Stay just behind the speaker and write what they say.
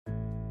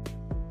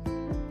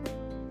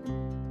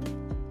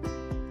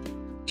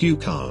cue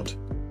card.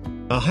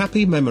 A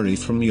happy memory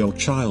from your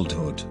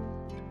childhood.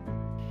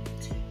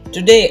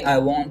 Today I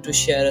want to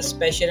share a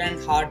special and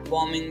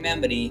heartwarming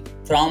memory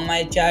from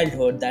my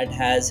childhood that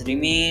has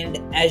remained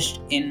etched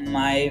in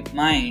my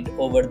mind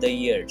over the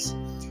years.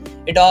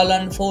 It all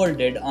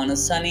unfolded on a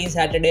sunny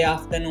Saturday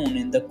afternoon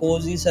in the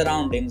cozy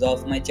surroundings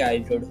of my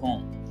childhood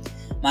home.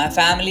 My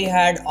family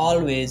had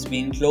always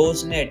been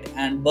close-knit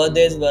and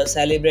birthdays were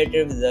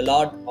celebrated with a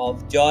lot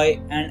of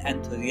joy and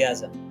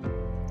enthusiasm.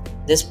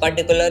 This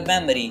particular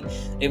memory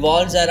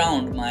revolves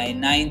around my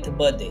ninth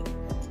birthday.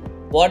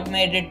 What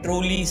made it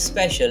truly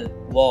special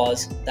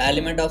was the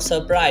element of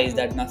surprise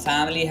that my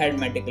family had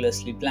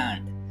meticulously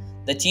planned.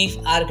 The chief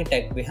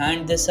architect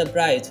behind this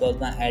surprise was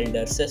my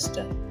elder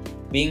sister.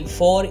 Being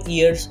 4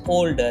 years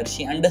older,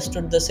 she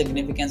understood the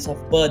significance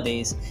of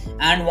birthdays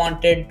and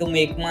wanted to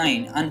make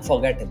mine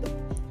unforgettable.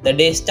 The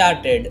day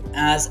started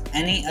as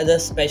any other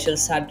special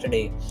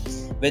Saturday,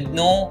 with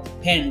no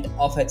hint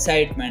of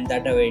excitement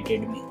that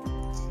awaited me.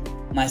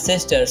 My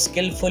sister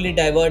skillfully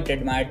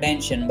diverted my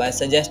attention by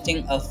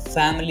suggesting a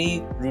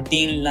family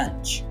routine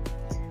lunch.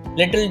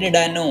 Little did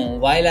I know,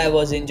 while I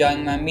was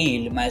enjoying my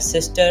meal, my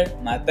sister,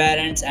 my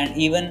parents, and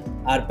even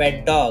our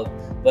pet dog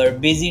were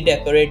busy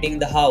decorating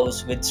the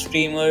house with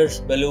streamers,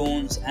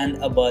 balloons,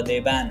 and a birthday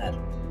banner.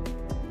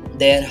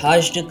 Their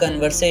hushed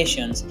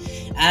conversations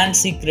and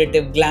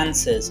secretive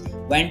glances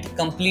went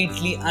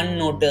completely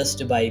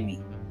unnoticed by me.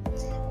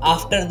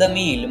 After the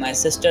meal, my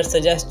sister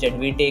suggested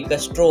we take a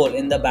stroll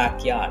in the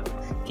backyard,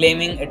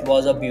 claiming it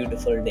was a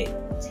beautiful day.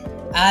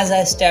 As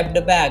I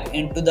stepped back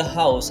into the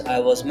house, I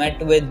was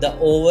met with the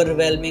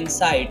overwhelming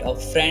sight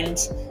of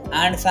friends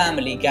and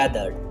family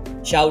gathered,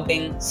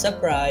 shouting,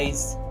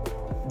 "Surprise!"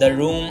 The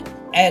room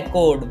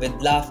echoed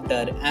with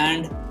laughter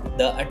and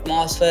the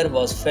atmosphere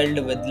was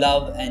filled with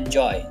love and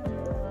joy.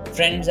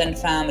 Friends and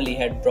family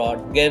had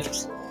brought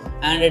gifts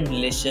and a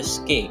delicious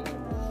cake.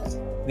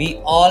 We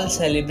all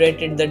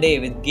celebrated the day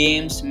with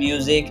games,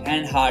 music,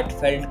 and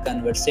heartfelt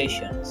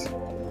conversations.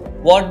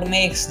 What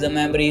makes the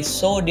memory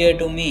so dear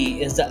to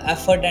me is the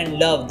effort and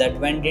love that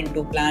went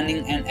into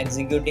planning and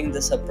executing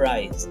the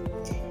surprise.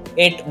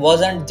 It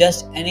wasn't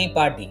just any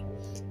party,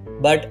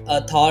 but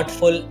a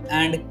thoughtful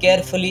and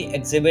carefully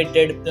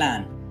exhibited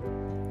plan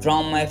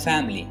from my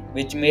family,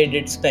 which made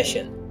it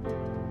special.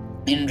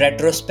 In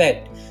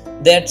retrospect,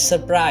 that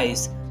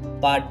surprise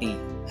party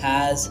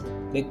has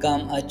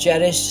become a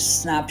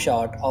cherished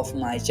snapshot of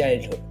my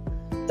childhood.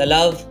 The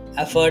love,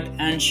 effort,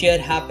 and sheer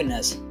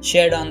happiness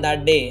shared on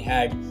that day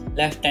had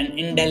left an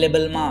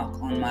indelible mark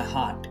on my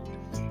heart.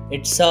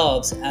 It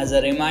serves as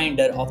a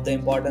reminder of the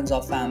importance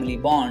of family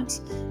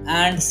bonds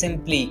and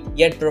simply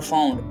yet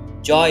profound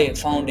joy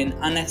found in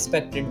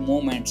unexpected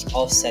moments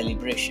of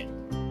celebration.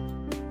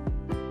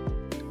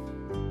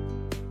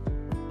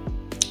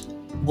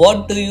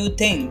 What do you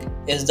think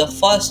is the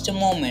first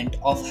moment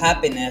of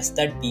happiness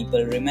that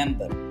people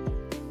remember?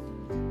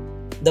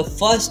 The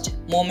first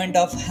moment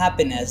of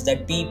happiness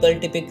that people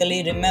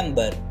typically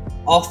remember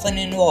often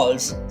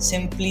involves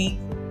simply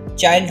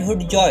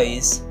childhood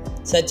joys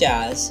such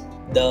as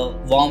the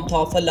warmth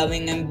of a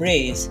loving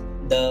embrace,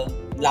 the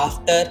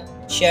laughter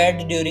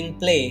shared during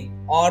play,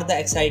 or the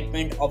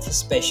excitement of a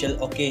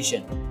special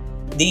occasion.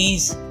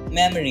 These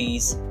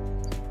memories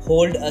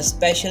hold a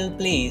special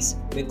place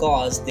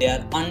because they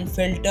are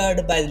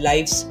unfiltered by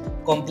life's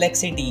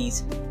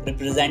complexities,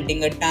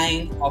 representing a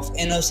time of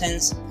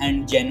innocence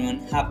and genuine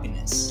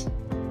happiness.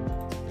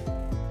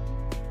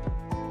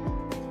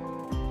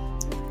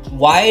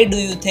 Why do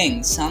you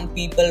think some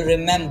people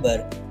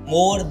remember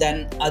more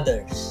than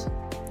others?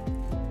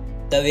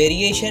 The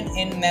variation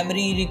in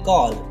memory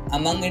recall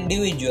among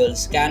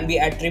individuals can be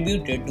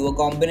attributed to a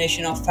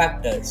combination of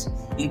factors,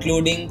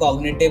 including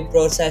cognitive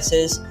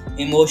processes,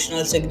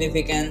 emotional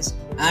significance,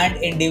 and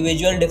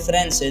individual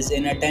differences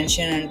in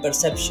attention and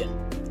perception.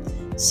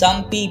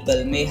 Some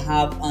people may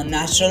have a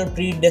natural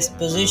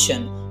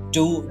predisposition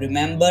to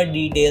remember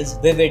details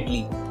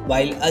vividly,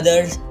 while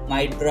others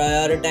might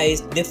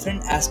prioritize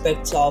different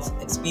aspects of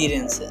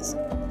experiences.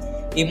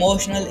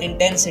 Emotional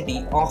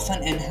intensity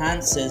often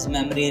enhances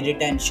memory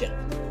retention,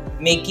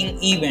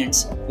 making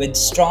events with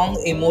strong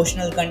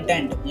emotional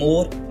content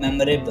more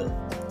memorable.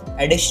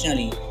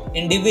 Additionally,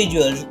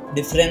 individual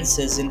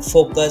differences in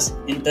focus,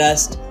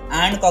 interest,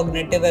 and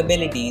cognitive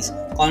abilities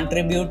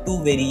contribute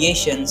to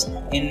variations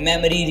in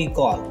memory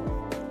recall.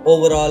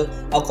 Overall,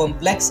 a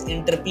complex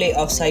interplay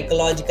of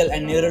psychological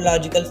and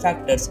neurological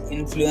factors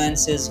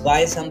influences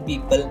why some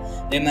people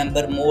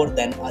remember more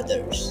than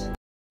others.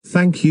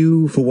 Thank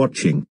you for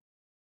watching.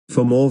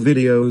 For more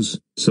videos,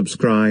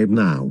 subscribe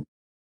now.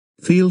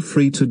 Feel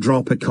free to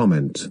drop a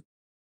comment.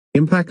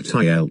 Impact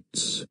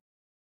IELTS.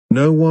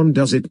 No one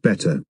does it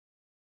better.